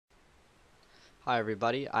Hi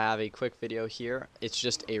everybody, I have a quick video here. It's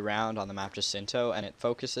just a round on the map Jacinto and it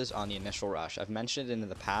focuses on the initial rush. I've mentioned it in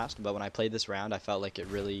the past, but when I played this round I felt like it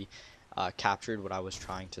really captured what I was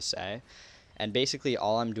trying to say. And basically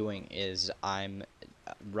all I'm doing is I'm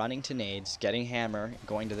running to nades, getting hammer,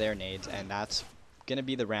 going to their nades, and that's going to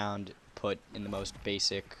be the round put in the most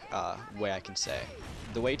basic way I can say.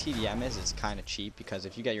 The way TDM is, it's kind of cheap because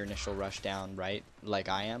if you get your initial rush down right, like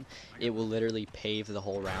I am, it will literally pave the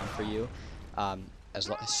whole round for you.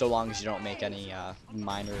 So long as you don't make any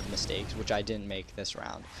minor mistakes, which I didn't make this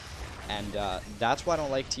round. And that's why I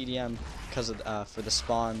don't like TDM, because of for the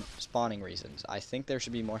spawning reasons. I think there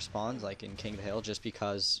should be more spawns like in King of the Hill, just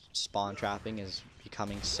because spawn trapping is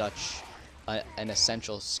becoming such an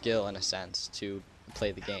essential skill in a sense to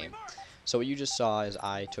play the game. So what you just saw is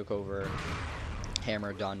I took over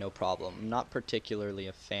hammer done, no problem. I'm not particularly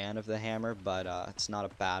a fan of the hammer, but it's not a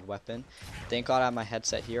bad weapon. Thank God I have my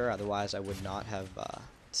headset here, otherwise I would not have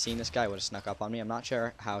seen this guy. Would have snuck up on me. I'm not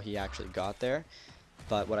sure how he actually got there,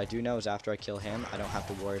 but what I do know is after I kill him, I don't have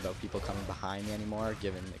to worry about people coming behind me anymore,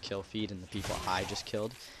 given the kill feed and the people I just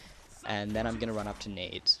killed. And then I'm going to run up to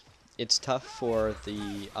nades. It's tough for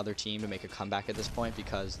the other team to make a comeback at this point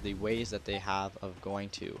because the ways that they have of going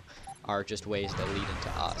to are just ways that lead into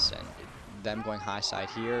us, and them going high side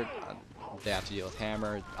here, they have to deal with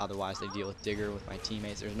hammer, otherwise they deal with digger with my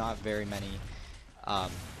teammates. There's not very many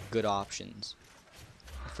good options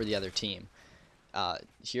for the other team.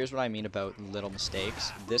 Here's what I mean about little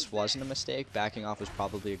mistakes. This wasn't a mistake. Backing off was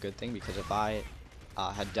probably a good thing, because if I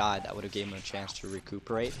had died, that would have given him a chance to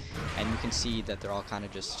recuperate, and you can see that they're all kind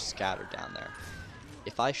of just scattered down there.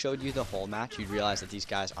 If I showed you the whole match, you'd realize that these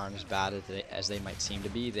guys aren't as bad as they might seem to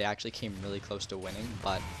be. They actually came really close to winning,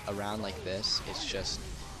 but a round like this, it's just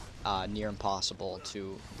near impossible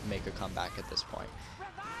to make a comeback at this point.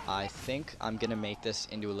 I think I'm going to make this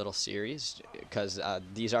into a little series, because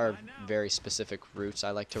these are very specific routes I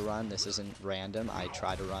like to run. This isn't random. I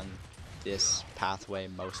try to run this pathway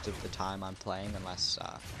most of the time I'm playing, unless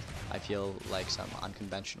I feel like some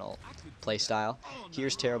unconventional playstyle.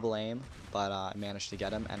 Here's terrible aim, but I managed to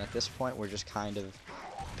get him, and at this point we're just kind of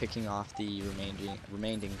picking off the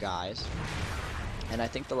remaining guys. And I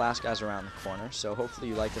think the last guy's around the corner, so hopefully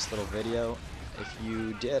you like this little video. If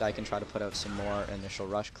you did, I can try to put out some more initial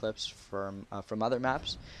rush clips from other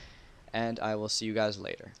maps, and I will see you guys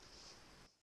later.